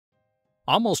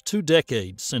Almost 2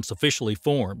 decades since officially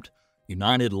formed,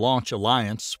 United Launch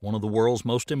Alliance, one of the world's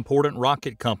most important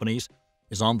rocket companies,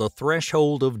 is on the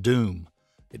threshold of doom.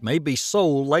 It may be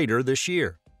sold later this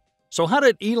year. So how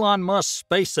did Elon Musk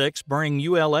SpaceX bring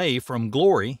ULA from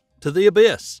glory to the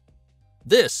abyss?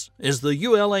 This is the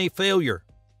ULA failure.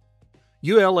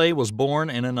 ULA was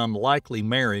born in an unlikely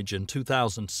marriage in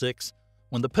 2006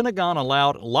 when the Pentagon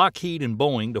allowed Lockheed and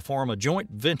Boeing to form a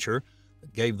joint venture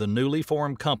that gave the newly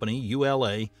formed company,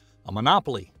 ULA, a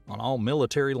monopoly on all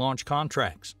military launch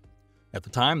contracts. At the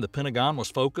time, the Pentagon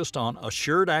was focused on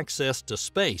assured access to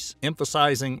space,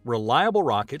 emphasizing reliable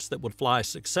rockets that would fly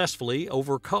successfully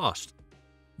over cost.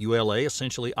 ULA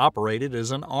essentially operated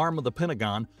as an arm of the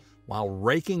Pentagon while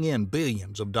raking in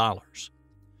billions of dollars.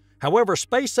 However,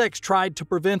 SpaceX tried to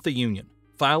prevent the union,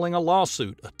 filing a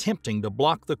lawsuit attempting to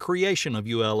block the creation of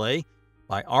ULA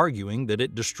by arguing that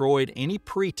it destroyed any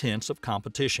pretense of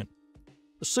competition.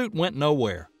 The suit went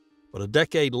nowhere, but a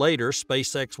decade later,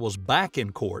 SpaceX was back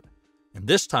in court, and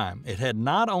this time it had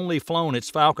not only flown its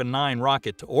Falcon 9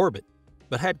 rocket to orbit,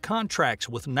 but had contracts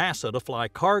with NASA to fly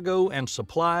cargo and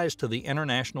supplies to the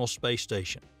International Space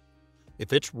Station.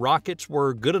 If its rockets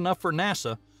were good enough for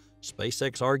NASA,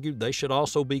 SpaceX argued they should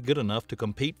also be good enough to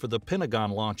compete for the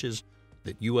Pentagon launches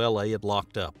that ULA had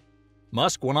locked up.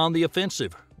 Musk went on the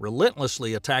offensive,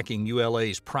 relentlessly attacking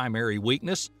ULA's primary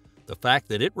weakness, the fact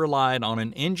that it relied on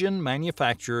an engine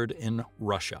manufactured in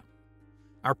Russia.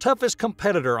 Our toughest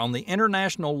competitor on the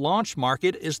international launch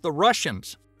market is the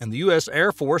Russians, and the U.S.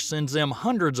 Air Force sends them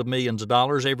hundreds of millions of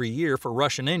dollars every year for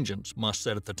Russian engines, Musk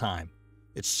said at the time.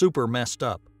 It's super messed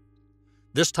up.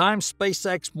 This time,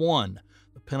 SpaceX won.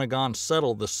 The Pentagon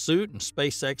settled the suit, and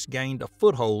SpaceX gained a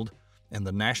foothold in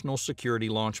the national security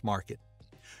launch market.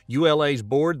 ULA's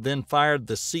board then fired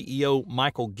the CEO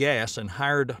Michael Gass and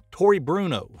hired Tory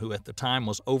Bruno, who at the time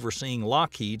was overseeing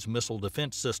Lockheed's missile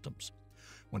defense systems.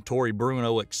 When Tory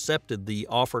Bruno accepted the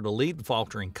offer to lead the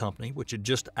faltering company, which had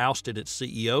just ousted its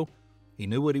CEO, he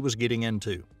knew what he was getting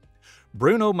into.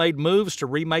 Bruno made moves to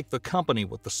remake the company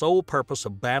with the sole purpose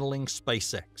of battling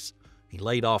SpaceX. He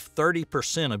laid off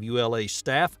 30% of ULA's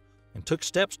staff and took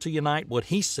steps to unite what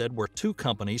he said were two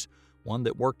companies, one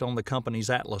that worked on the company's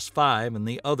Atlas V and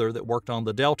the other that worked on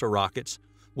the Delta rockets,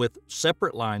 with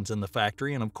separate lines in the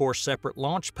factory and, of course, separate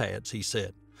launch pads, he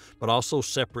said, but also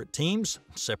separate teams,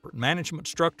 separate management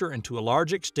structure, and to a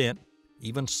large extent,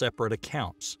 even separate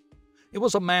accounts. It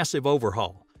was a massive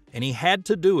overhaul, and he had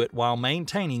to do it while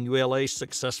maintaining ULA's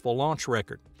successful launch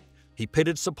record. He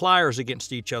pitted suppliers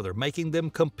against each other, making them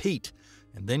compete,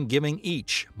 and then giving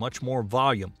each much more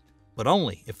volume, but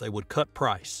only if they would cut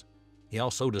price. He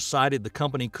also decided the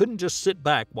company couldn't just sit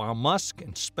back while Musk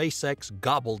and SpaceX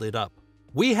gobbled it up.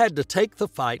 "We had to take the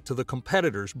fight to the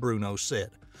competitors," Bruno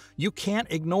said. "You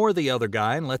can't ignore the other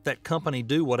guy and let that company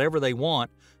do whatever they want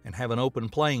and have an open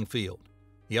playing field."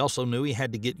 He also knew he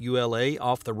had to get ULA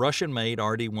off the Russian-made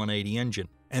RD-180 engine.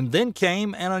 And then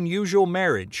came an unusual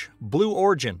marriage, Blue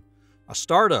Origin, a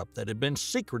startup that had been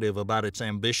secretive about its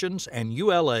ambitions, and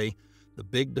ULA, the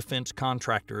big defense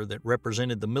contractor that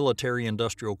represented the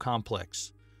military-industrial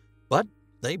complex. But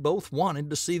they both wanted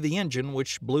to see the engine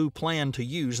which Blue planned to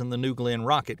use in the New Glenn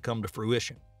rocket come to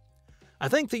fruition. I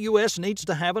think the U.S. needs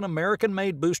to have an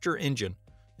American-made booster engine.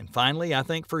 And finally, I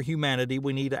think for humanity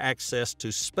we need access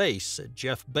to space, said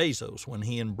Jeff Bezos when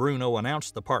he and Bruno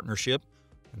announced the partnership,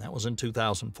 and that was in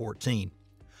 2014.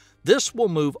 This will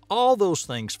move all those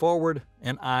things forward,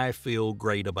 and I feel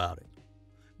great about it.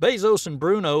 Bezos and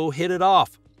Bruno hit it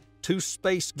off, two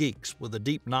space geeks with a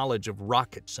deep knowledge of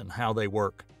rockets and how they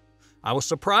work. "I was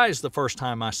surprised the first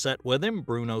time I sat with him,"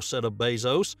 Bruno said of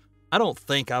Bezos. "I don't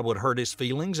think I would hurt his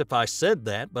feelings if I said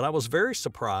that, but I was very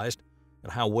surprised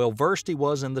at how well-versed he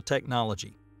was in the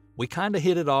technology. We kind of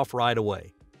hit it off right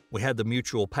away. We had the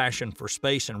mutual passion for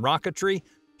space and rocketry.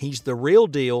 He's the real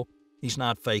deal. He's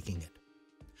not faking it."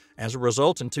 As a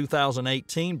result, in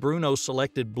 2018, Bruno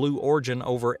selected Blue Origin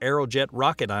over Aerojet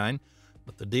Rocketdyne,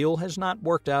 but the deal has not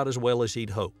worked out as well as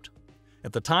he'd hoped.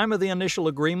 At the time of the initial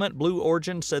agreement, Blue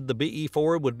Origin said the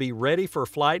BE-4 would be ready for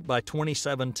flight by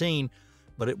 2017,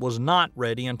 but it was not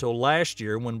ready until last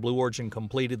year when Blue Origin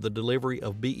completed the delivery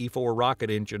of BE-4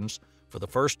 rocket engines for the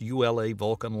first ULA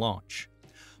Vulcan launch.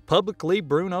 Publicly,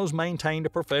 Bruno's maintained a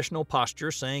professional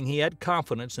posture, saying he had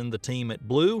confidence in the team at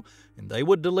Blue and they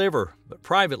would deliver, but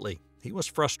privately, he was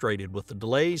frustrated with the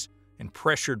delays and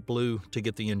pressured Blue to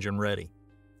get the engine ready.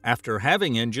 After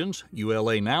having engines,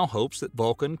 ULA now hopes that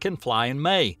Vulcan can fly in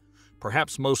May.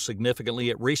 Perhaps most significantly,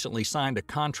 it recently signed a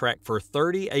contract for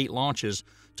 38 launches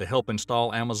to help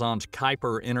install Amazon's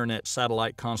Kuiper internet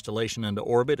satellite constellation into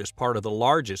orbit as part of the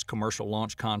largest commercial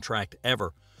launch contract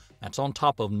ever. That's on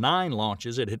top of 9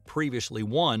 launches it had previously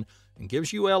won and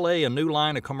gives ULA a new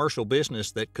line of commercial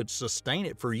business that could sustain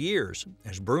it for years,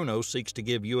 as Bruno seeks to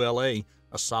give ULA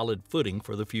a solid footing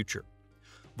for the future.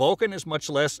 Vulcan is much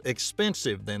less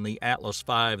expensive than the Atlas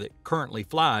V that currently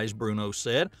flies, Bruno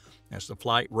said. As the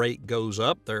flight rate goes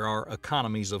up, there are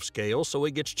economies of scale, so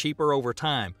it gets cheaper over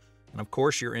time. And of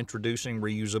course, you're introducing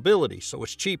reusability, so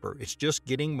it's cheaper. It's just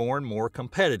getting more and more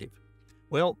competitive.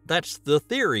 Well, that's the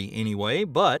theory anyway,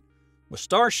 but with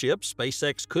Starship,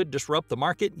 SpaceX could disrupt the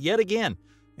market yet again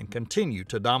and continue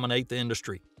to dominate the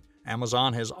industry.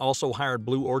 Amazon has also hired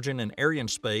Blue Origin and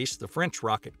Arianespace, the French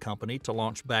rocket company, to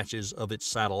launch batches of its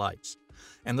satellites.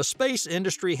 And the space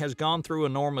industry has gone through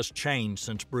enormous change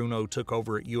since Bruno took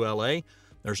over at ULA.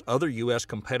 There's other U.S.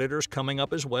 competitors coming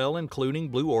up as well, including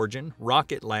Blue Origin,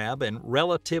 Rocket Lab, and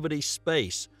Relativity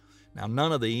Space. Now,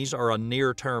 none of these are a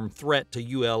near-term threat to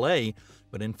ULA,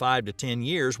 but in 5 to 10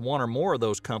 years, one or more of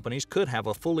those companies could have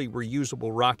a fully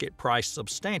reusable rocket priced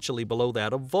substantially below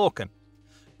that of Vulcan.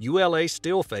 ULA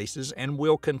still faces and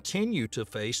will continue to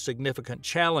face significant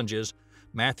challenges.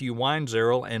 Matthew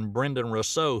Weinzierl and Brendan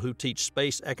Rousseau, who teach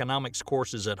space economics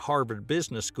courses at Harvard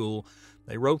Business School,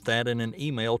 they wrote that in an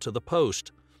email to the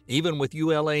Post. Even with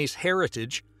ULA's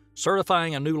heritage,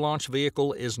 certifying a new launch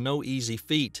vehicle is no easy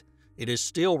feat. It is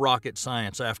still rocket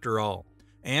science after all.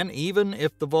 And even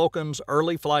if the Vulcan's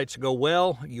early flights go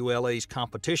well, ULA's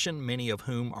competition, many of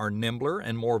whom are nimbler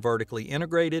and more vertically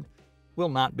integrated, will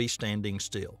not be standing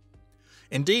still.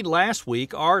 Indeed, last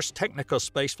week, Arstechnica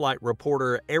spaceflight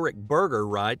reporter Eric Berger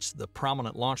writes the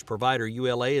prominent launch provider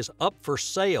ULA is up for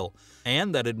sale,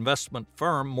 and that investment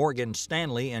firm Morgan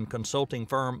Stanley and consulting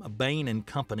firm Bain &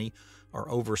 Company are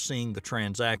overseeing the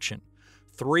transaction.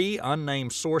 3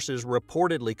 unnamed sources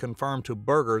reportedly confirmed to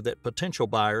Berger that potential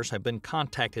buyers have been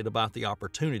contacted about the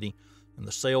opportunity, and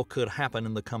the sale could happen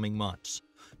in the coming months.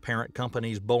 Parent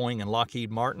companies Boeing and Lockheed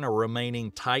Martin are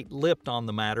remaining tight-lipped on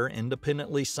the matter,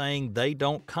 independently saying they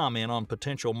don't comment on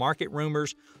potential market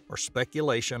rumors or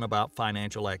speculation about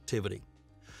financial activity.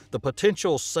 The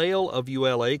potential sale of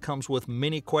ULA comes with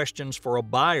many questions for a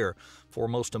buyer.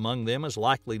 Foremost among them is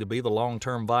likely to be the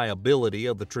long-term viability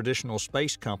of the traditional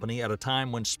space company at a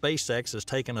time when SpaceX has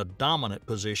taken a dominant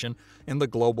position in the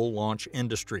global launch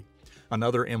industry.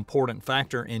 Another important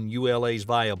factor in ULA's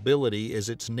viability is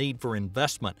its need for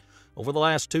investment. Over the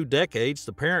last 2 decades,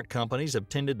 the parent companies have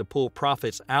tended to pull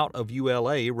profits out of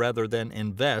ULA rather than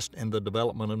invest in the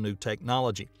development of new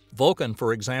technology. Vulcan,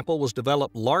 for example, was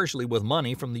developed largely with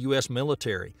money from the U.S.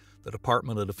 military. The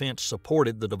Department of Defense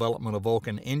supported the development of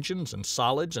Vulcan engines and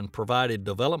solids and provided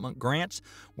development grants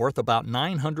worth about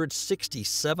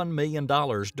 $967 million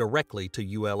directly to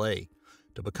ULA.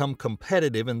 To become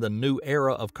competitive in the new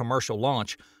era of commercial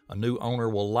launch, a new owner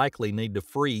will likely need to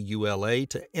free ULA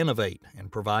to innovate and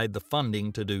provide the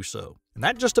funding to do so. And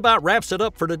that just about wraps it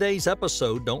up for today's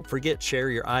episode. Don't forget to share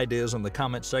your ideas in the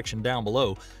comment section down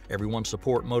below. Everyone's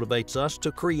support motivates us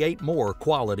to create more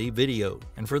quality video.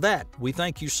 And for that, we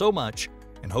thank you so much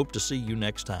and hope to see you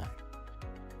next time.